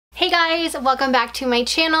Hey guys, welcome back to my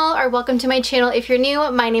channel, or welcome to my channel if you're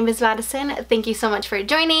new. My name is Madison. Thank you so much for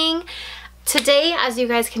joining. Today, as you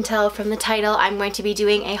guys can tell from the title, I'm going to be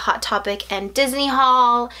doing a Hot Topic and Disney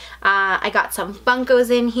haul. I got some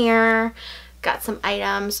Funkos in here, got some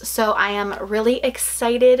items, so I am really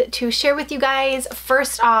excited to share with you guys.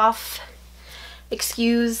 First off,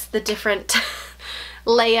 excuse the different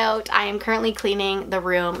layout. I am currently cleaning the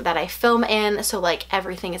room that I film in, so like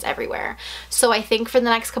everything is everywhere. So I think for the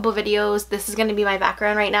next couple videos, this is going to be my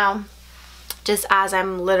background right now, just as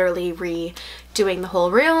I'm literally redoing the whole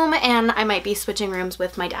room, and I might be switching rooms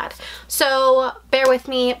with my dad. So bear with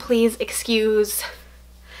me, please excuse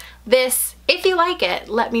this. If you like it,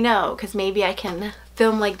 let me know, because maybe I can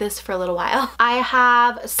film like this for a little while. I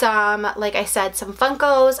have some, like I said, some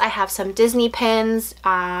Funkos. I have some Disney pins,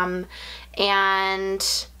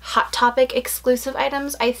 and Hot Topic exclusive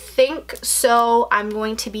items, I think. So I'm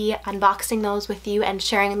going to be unboxing those with you and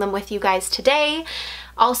sharing them with you guys today.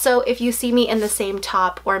 Also, if you see me in the same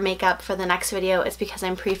top or makeup for the next video, it's because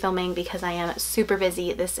I'm pre-filming, because I am super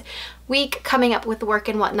busy this week coming up with work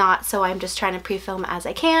and whatnot, so I'm just trying to pre-film as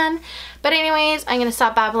I can. But anyways, I'm gonna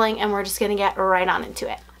stop babbling and we're just gonna get right on into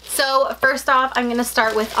it. So first off, I'm gonna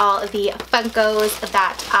start with all of the Funkos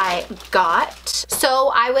that I got.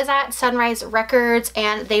 So I was at Sunrise Records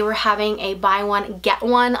and they were having a buy one get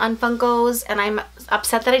one on Funkos, and I'm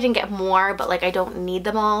upset that I didn't get more, but like I don't need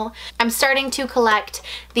them all. I'm starting to collect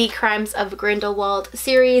the Crimes of Grindelwald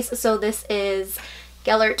series. So this is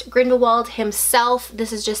Gellert Grindelwald himself.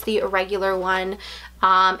 This is just the regular one,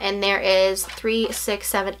 and there is 3, 6,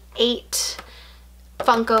 7, 8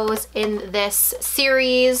 Funkos in this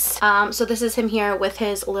series. So this is him here with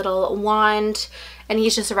his little wand, and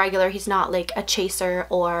he's just a regular. He's not like a chaser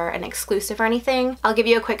or an exclusive or anything. I'll give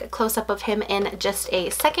you a quick close-up of him in just a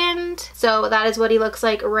second. So that is what he looks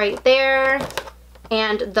like right there,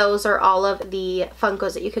 and those are all of the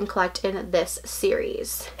Funkos that you can collect in this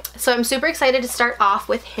series. So I'm super excited to start off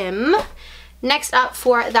with him. Next up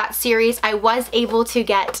for that series, I was able to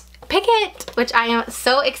get Pickett, which I am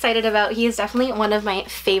so excited about. He is definitely one of my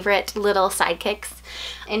favorite little sidekicks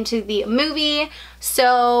into the movie.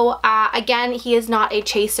 So again, he is not a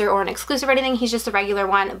chaser or an exclusive or anything. He's just a regular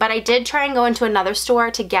one. But I did try and go into another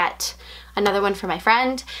store to get another one for my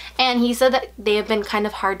friend, and he said that they have been kind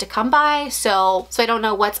of hard to come by. So I don't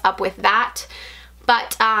know what's up with that.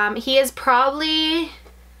 But he is probably,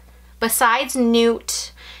 besides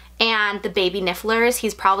Newt and the baby Nifflers,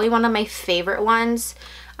 he's probably one of my favorite ones.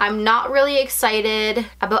 I'm not really excited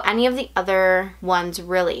about any of the other ones,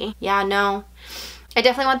 really. Yeah, no. I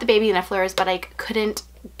definitely want the baby Nifflers, but I couldn't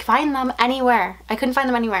find them anywhere. I couldn't find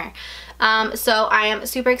them anywhere. So I am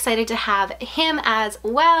super excited to have him as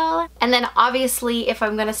well. And then obviously, if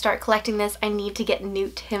I'm gonna start collecting this, I need to get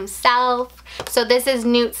Newt himself. So this is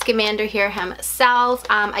Newt Scamander here himself.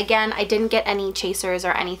 Again, I didn't get any chasers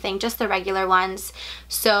or anything, just the regular ones.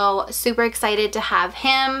 So super excited to have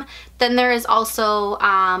him. Then there is also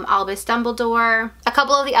Albus Dumbledore, a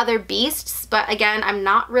couple of the other beasts, but again, I'm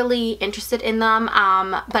not really interested in them.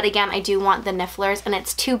 But again, I do want the Nifflers, and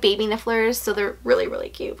it's 2 baby Nifflers, so they're really, really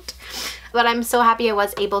cute. But I'm so happy I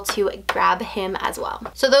was able to grab him as well.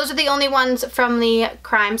 So those are the only ones from the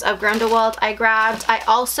Crimes of Grindelwald I grabbed. I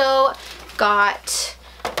also got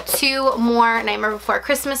 2 more Nightmare Before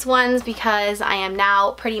Christmas ones, because I am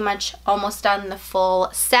now pretty much almost done the full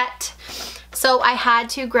set. So I had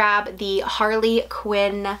to grab the Harley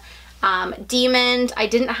Quinn Demon. I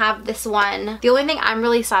didn't have this one. The only thing I'm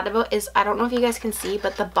really sad about is, I don't know if you guys can see,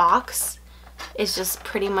 but the box is just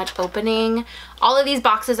pretty much opening. All of these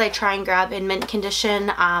boxes I try and grab in mint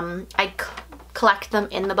condition. I collect them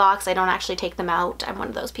in the box. I don't actually take them out. I'm one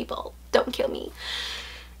of those people. Don't kill me.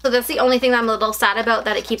 So that's the only thing that I'm a little sad about,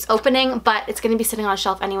 that it keeps opening, but it's going to be sitting on a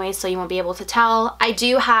shelf anyway, so you won't be able to tell. I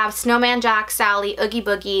do have Snowman Jack, Sally, Oogie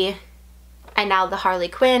Boogie, and now the Harley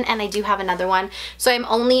Quinn, and I do have another one. So I'm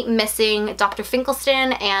only missing Dr.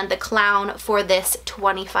 Finkelstein and the clown for this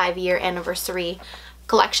 25-year anniversary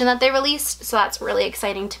collection that they released. So that's really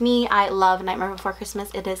exciting to me. I love Nightmare Before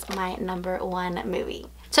Christmas. It is my #1 movie.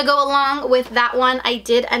 To go along with that one, I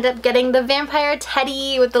did end up getting the vampire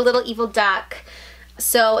teddy with the little evil duck.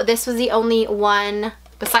 So this was the only one,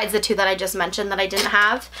 besides the 2 that I just mentioned that I didn't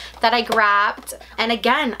have, that I grabbed. And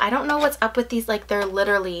again, I don't know what's up with these, like they're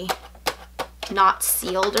literally not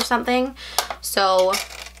sealed or something. So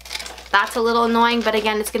that's a little annoying, but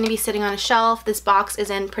again, it's going to be sitting on a shelf. This box is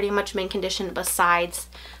in pretty much mint condition, besides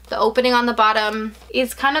the opening on the bottom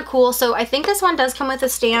is kind of cool. So I think this one does come with a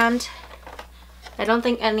stand. I don't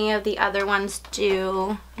think any of the other ones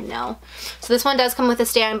do. No. So this one does come with a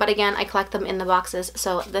stand, but again, I collect them in the boxes,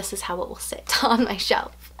 so this is how it will sit on my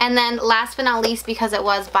shelf. And then last but not least, because it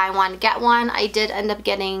was buy one, get one, I did end up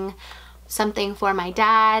getting something for my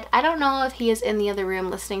dad. I don't know if he is in the other room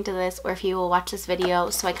listening to this or if he will watch this video,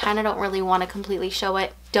 so I kind of don't really want to completely show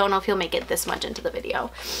it. Don't know if he'll make it this much into the video.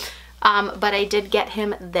 But I did get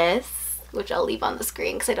him this, which I'll leave on the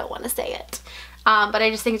screen because I don't want to say it. But I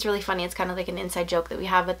just think it's really funny. It's kind of like an inside joke that we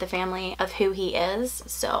have with the family of who he is.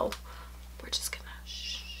 So we're just gonna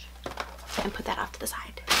shh and put that off to the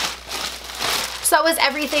side. So that was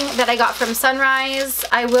everything that I got from Sunrise.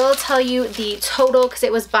 I will tell you the total because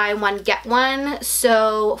it was buy one, get one.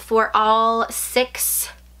 So for all 6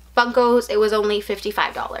 Funkos, it was only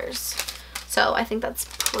 $55. So I think that's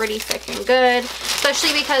pretty freaking good,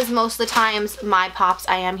 especially because most of the times my pops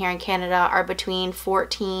I am here in Canada are between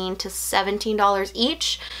 $14 to $17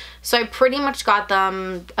 each. So I pretty much got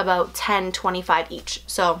them about $10, $25 each.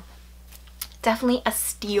 So definitely a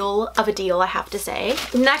steal of a deal, I have to say.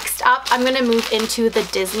 Next up, I'm gonna move into the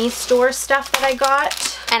Disney store stuff that I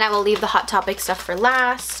got, and I will leave the Hot Topic stuff for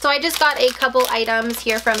last. So I just got a couple items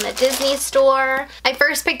here from the Disney store. I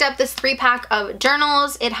first picked up this 3-pack of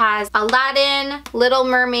journals. It has Aladdin, Little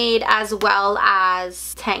Mermaid, as well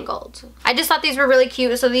as Tangled. I just thought these were really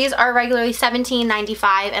cute. So these are regularly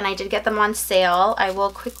 $17.95, and I did get them on sale. I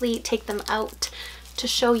will quickly take them out to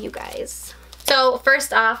show you guys. So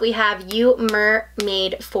first off, we have You Were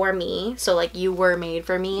Made For Me. So like You Were Made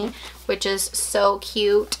For Me, which is so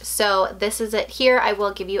cute. So this is it here. I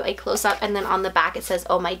will give you a close-up, and then on the back it says,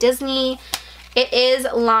 "Oh My Disney." It is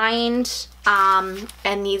lined,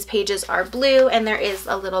 and these pages are blue, and there is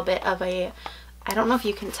a little bit of a, I don't know if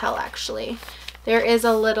you can tell actually, there is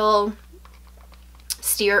a little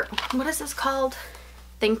steer, what is this called?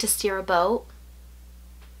 Thing to steer a boat.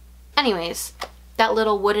 Anyways, that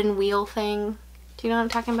little wooden wheel thing. Do you know what I'm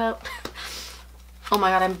talking about? Oh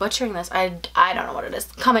my god, I'm butchering this. I don't know what it is.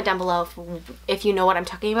 Comment down below if you know what I'm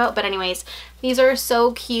talking about. But anyways, these are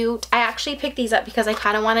so cute. I actually picked these up because I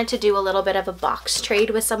kind of wanted to do a little bit of a box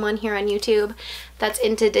trade with someone here on YouTube that's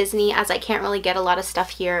into Disney, as I can't really get a lot of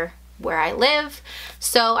stuff here where I live.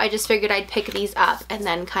 So I just figured I'd pick these up, and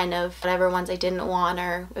then kind of whatever ones I didn't want,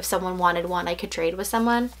 or if someone wanted one, I could trade with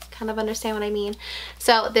someone. Kind of understand what I mean?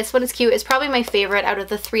 So this one is cute. It's probably my favorite out of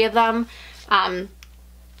the 3 of them.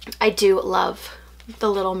 I do love the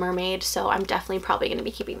Little Mermaid, so I'm definitely probably going to be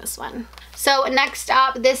keeping this one. So next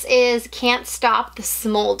up, this is Can't Stop the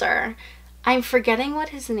Smolder. I'm forgetting what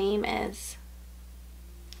his name is.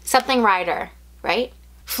 Something Rider, right?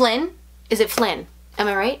 Flynn? Is it Flynn? Am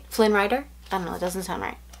I right? Flynn Rider? I don't know, it doesn't sound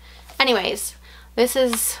right. Anyways, this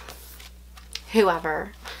is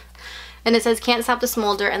whoever. And it says Can't Stop the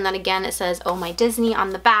Smolder, and then again it says Oh My Disney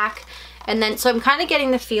on the back. And then, so I'm kind of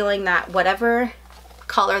getting the feeling that whatever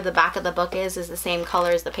color the back of the book is the same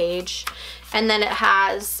color as the page. And then it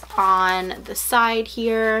has on the side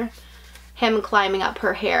here him climbing up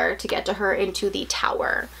her hair to get to her into the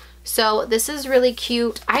tower. So this is really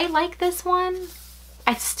cute. I like this one.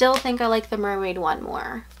 I still think I like the mermaid one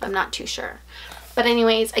more. I'm not too sure. But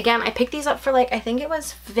anyways, again, I picked these up for like, I think it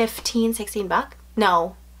was 15, 16 bucks.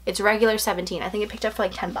 No, it's regular 17. I think it picked up for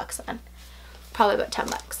like 10 bucks then. Probably about 10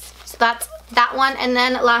 bucks. So that's that one. And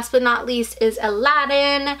then last but not least is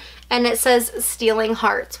Aladdin, and it says Stealing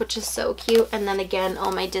Hearts, which is so cute. And then again,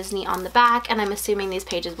 Oh My Disney on the back, and I'm assuming these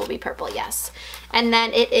pages will be purple, yes. And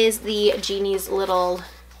then it is the genie's little,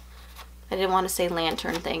 I didn't want to say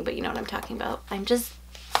lantern thing, but you know what I'm talking about.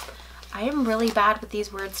 I am really bad with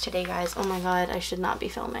these words today, guys. Oh my god, I should not be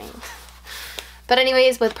filming. But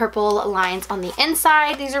anyways, with purple lines on the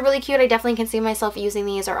inside, these are really cute. I definitely can see myself using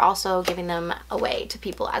these, or also giving them away to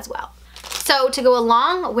people as well. So to go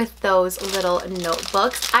along with those little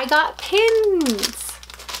notebooks, I got pins.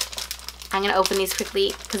 I'm gonna open these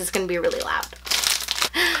quickly because it's gonna be really loud.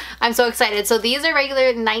 I'm so excited. So these are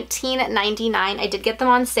regular $19.99. I did get them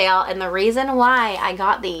on sale, and the reason why I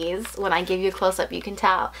got these, when I give you a close-up you can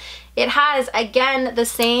tell, it has, again, the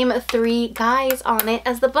same 3 guys on it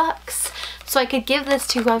as the books. So I could give this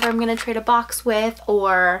to whoever I'm going to trade a box with,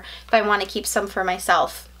 or if I want to keep some for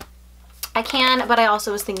myself, I can, but I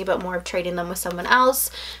also was thinking about more of trading them with someone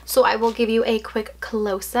else. So I will give you a quick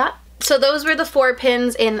close-up. So those were the 4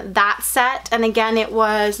 pins in that set, and again it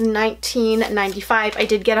was $19.95. I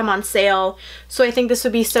did get them on sale, so I think this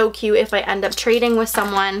would be so cute if I end up trading with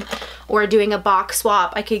someone or doing a box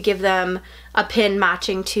swap. I could give them a pin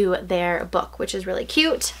matching to their book, which is really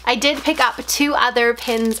cute. I did pick up 2 other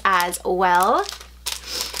pins as well.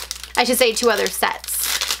 I should say 2 other sets.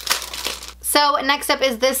 So next up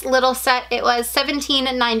is this little set. It was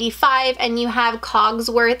 $17.95 and you have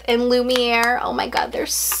Cogsworth and Lumiere. Oh my god, they're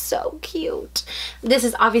so cute. This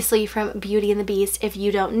is obviously from Beauty and the Beast if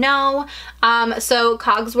you don't know. So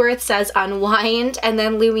Cogsworth says unwind and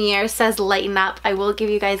then Lumiere says lighten up. I will give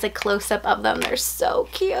you guys a close-up of them. They're so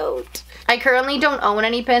cute. I currently don't own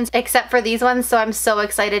any pins except for these ones, so I'm so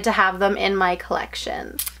excited to have them in my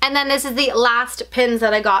collection. And then this is the last pins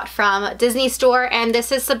that I got from Disney Store, and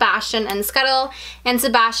this is Sebastian and Scuttle. And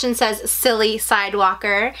Sebastian says silly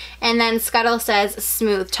sidewalker, and then Scuttle says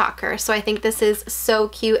smooth talker. So I think this is so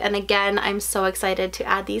cute, and again, I'm so excited to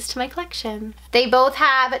add these to my collection. They both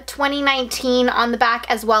have 2019 on the back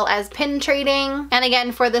as well as pin trading. And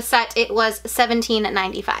again, for the set, it was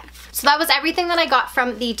 $17.95. So that was everything that I got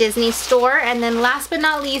from the Disney Store. And then last but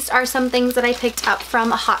not least are some things that I picked up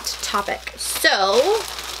from Hot Topic. So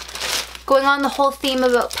going on the whole theme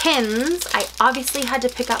about pins, I obviously had to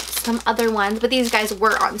pick up some other ones, but these guys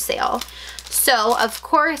were on sale. So of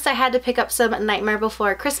course I had to pick up some Nightmare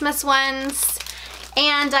Before Christmas ones.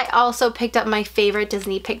 And I also picked up my favorite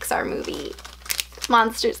Disney Pixar movie,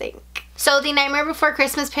 Monsters, Inc. So the Nightmare Before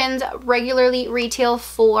Christmas pins regularly retail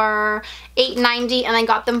for $8.90 and I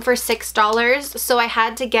got them for $6. So I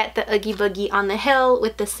had to get the Oogie Boogie on the Hill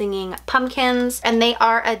with the singing pumpkins, and they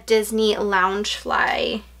are a Disney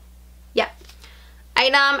Loungefly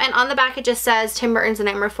item. And on the back it just says Tim Burton's The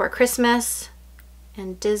Nightmare Before Christmas,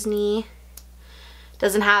 and Disney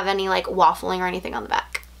doesn't have any like waffling or anything on the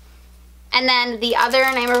back. And then the other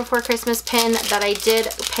Nightmare Before Christmas pin that I did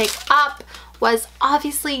pick up was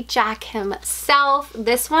obviously Jack himself.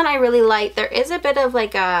 This one I really like. There is a bit of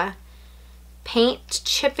like a paint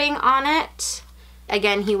chipping on it.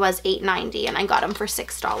 Again, he was $8.90 and I got him for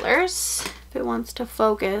 $6. If it wants to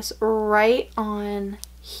focus right on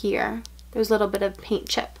here, there's a little bit of paint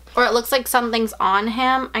chip. Or it looks like something's on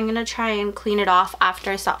him. I'm gonna try and clean it off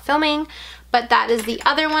after I stop filming. But that is the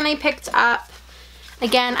other one I picked up.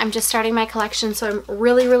 Again, I'm just starting my collection, so I'm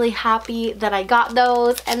really, really happy that I got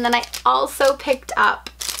those. And then I also picked up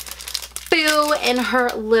Boo in her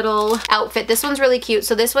little outfit. This one's really cute.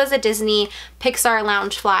 So this was a Disney Pixar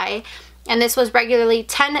Loungefly, and this was regularly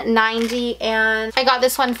 $10.90, and I got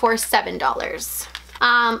this one for $7.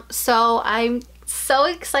 So I'm so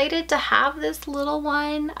excited to have this little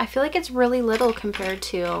one. I feel like it's really little compared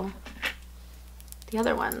to the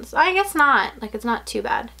other ones. I guess not. Like, it's not too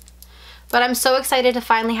bad. But I'm so excited to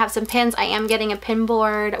finally have some pins. I am getting a pin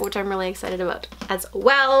board, which I'm really excited about as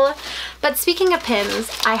well. But speaking of pins,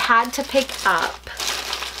 I had to pick up,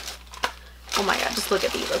 oh my god, just look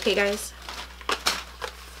at these, okay guys?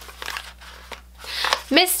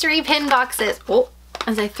 Mystery pin boxes. Oh,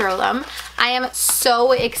 as I throw them. I am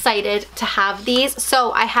so excited to have these.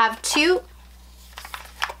 So I have two,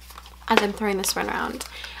 as I'm throwing this one around,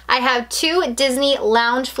 I have two Disney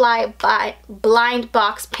Loungefly blind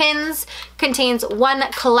box pins. Contains one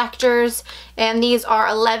collector's, and these are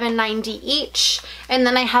 $11.90 each. And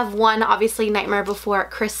then I have one, obviously, Nightmare Before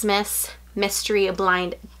Christmas mystery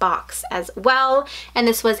blind box as well, and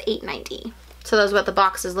this was $8.90. So those are what the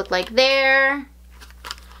boxes look like there.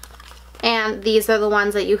 And these are the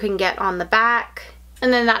ones that you can get on the back.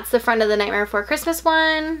 And then that's the front of the Nightmare Before Christmas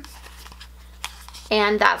one.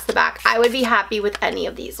 And that's the back. I would be happy with any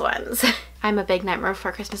of these ones. I'm a big Nightmare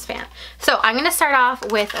Before Christmas fan. So I'm gonna start off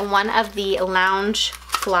with one of the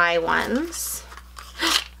Loungefly ones.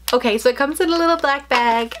 Okay, so it comes in a little black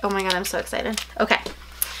bag. Oh my god, I'm so excited. Okay,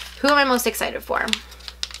 who am I most excited for?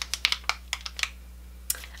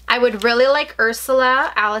 I would really like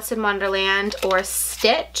Ursula, Alice in Wonderland, or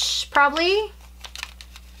Stitch, probably.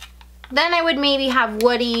 Then I would maybe have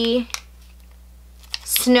Woody,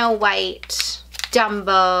 Snow White,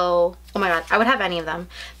 Dumbo. Oh my god, I would have any of them.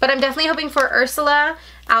 But I'm definitely hoping for Ursula,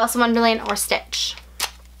 Alice in Wonderland, or Stitch.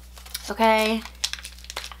 Okay.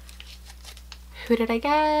 Who did I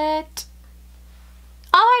get?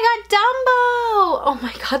 Oh, I got Dumbo! Oh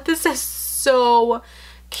my god, this is so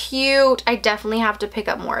cute. I definitely have to pick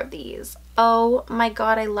up more of these. Oh my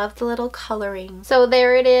god, I love the little coloring. So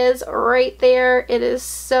there it is right there. It is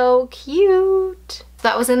so cute.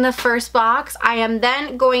 That was in the first box. I am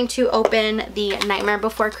then going to open the Nightmare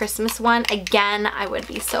Before Christmas one. Again, I would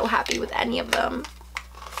be so happy with any of them.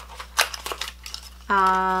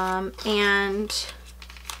 And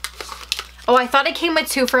oh, I thought it came with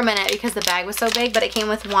two for a minute because the bag was so big, but it came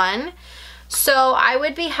with one. So I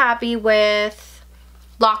would be happy with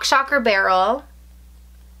Lock, Shock, or Barrel,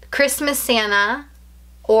 Christmas Santa,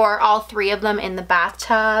 or all three of them in the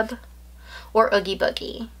bathtub, or Oogie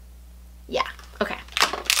Boogie. Yeah, okay.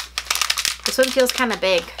 This one feels kind of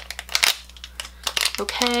big.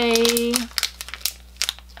 Okay.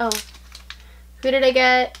 Oh, Who did I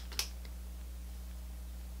get?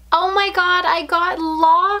 Oh my god, I got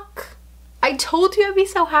Locke. I told you I'd be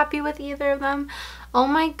so happy with either of them. Oh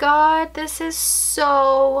my god, this is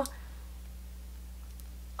so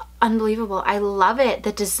unbelievable. I love it.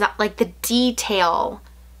 The design, like the detail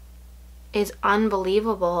is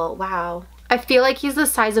unbelievable. Wow. I feel like he's the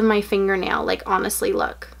size of my fingernail. Like, honestly,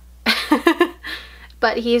 look.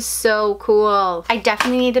 But he's so cool. I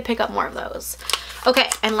definitely need to pick up more of those. Okay,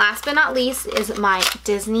 and last but not least is my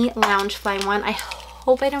Disney Loungefly one. I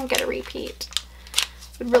hope I don't get a repeat.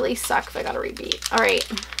 It would really suck if I got a repeat. All right.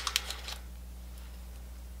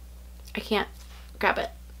 I can't grab it.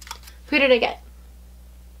 Who did I get?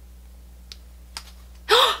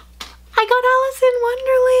 I got Alice in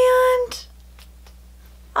Wonderland.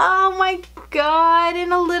 Oh my god,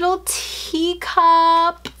 in a little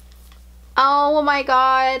teacup. Oh my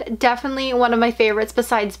god, definitely one of my favorites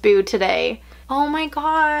besides Boo today. Oh my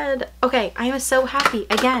god. Okay, I am so happy.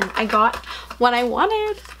 Again, I got what I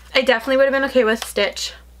wanted. I definitely would have been okay with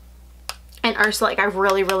Stitch and Ursula. Like, I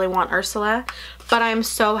really, really want Ursula, but I'm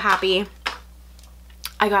so happy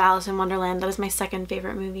I got Alice in Wonderland. That is my second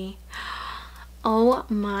favorite movie. Oh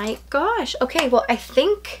my gosh. Okay, well, I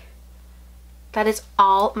think that is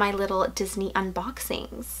all my little Disney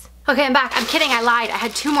unboxings. Okay, I'm back. I'm kidding, I lied. I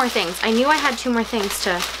had 2 more things. I knew I had 2 more things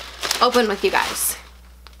to open with you guys.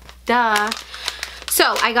 Duh.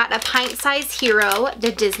 So, I got a pint-sized hero,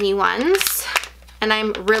 the Disney ones. And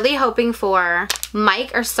I'm really hoping for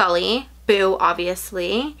Mike or Sully. Boo,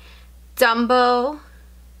 obviously. Dumbo.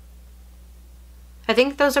 I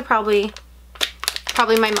think those are probably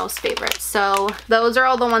my most favorites. So those are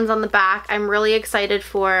all the ones on the back. I'm really excited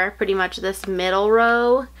for pretty much this middle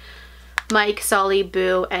row. Mike, Sully,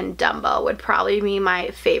 Boo, and Dumbo would probably be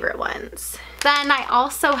my favorite ones. Then I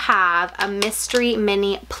also have a mystery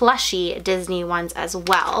mini plushie Disney ones as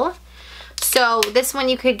well. So this one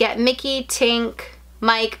you could get Mickey, Tink,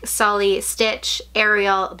 Mike, Sully, Stitch,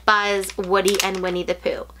 Ariel, Buzz, Woody, and Winnie the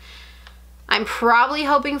Pooh. I'm probably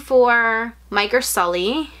hoping for Mike or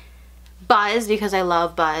Sully, Buzz because I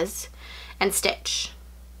love Buzz, and Stitch.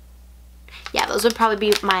 Yeah, those would probably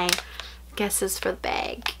be my guesses for the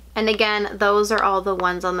bag. And again, those are all the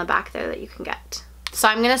ones on the back there that you can get. So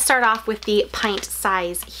I'm going to start off with the pint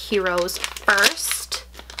size heroes first.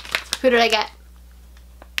 Who did I get?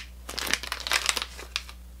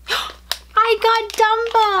 I got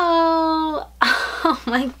Dumbo! Oh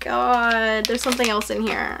my god, there's something else in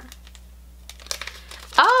here.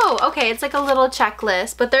 Oh, okay, it's like a little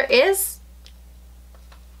checklist, but there is...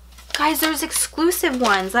 Guys, there's exclusive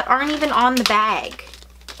ones that aren't even on the bag.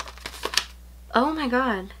 Oh my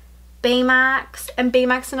god. Baymax, and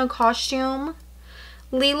Baymax in a costume.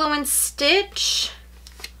 Lilo and Stitch.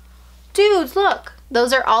 Dudes, look.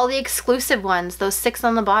 Those are all the exclusive ones, those 6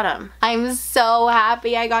 on the bottom. I'm so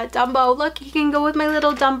happy I got Dumbo. Look, he can go with my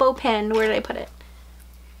little Dumbo pin. Where did I put it?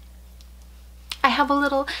 I have a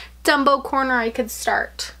little Dumbo corner I could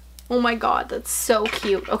start. Oh my god, that's so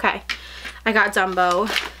cute. Okay, I got Dumbo.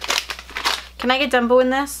 Can I get Dumbo in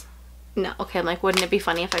this? No, okay, I'm like, wouldn't it be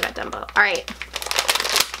funny if I got Dumbo? All right,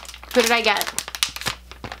 who did I get?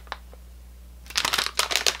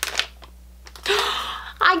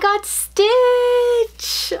 I got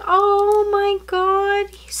Stitch. Oh my god,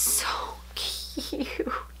 he's so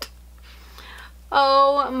cute.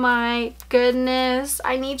 Oh my goodness.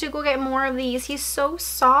 I need to go get more of these. He's so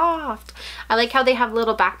soft. I like how they have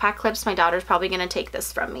little backpack clips. My daughter's probably going to take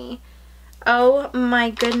this from me. Oh my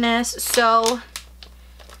goodness. So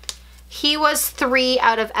he was 3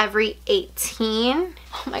 out of every 18.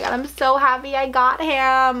 Oh my god, I'm so happy I got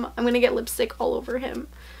him. I'm going to get lipstick all over him.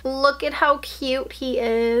 Look at how cute he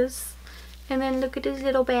is. And then look at his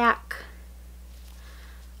little back.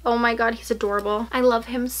 Oh my god, he's adorable. I love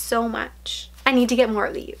him so much. I need to get more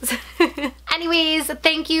of these. Anyways,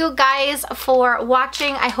 thank you guys for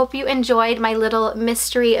watching. I hope you enjoyed my little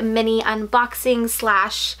mystery mini unboxing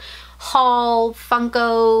slash haul,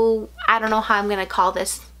 Funko. I don't know how I'm going to call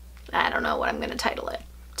this. I don't know what I'm going to title it,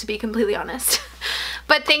 to be completely honest.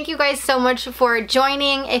 But thank you guys so much for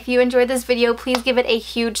joining. If you enjoyed this video, please give it a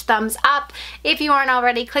huge thumbs up. If you aren't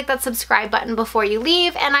already, click that subscribe button before you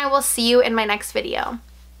leave, and I will see you in my next video.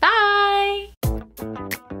 Bye!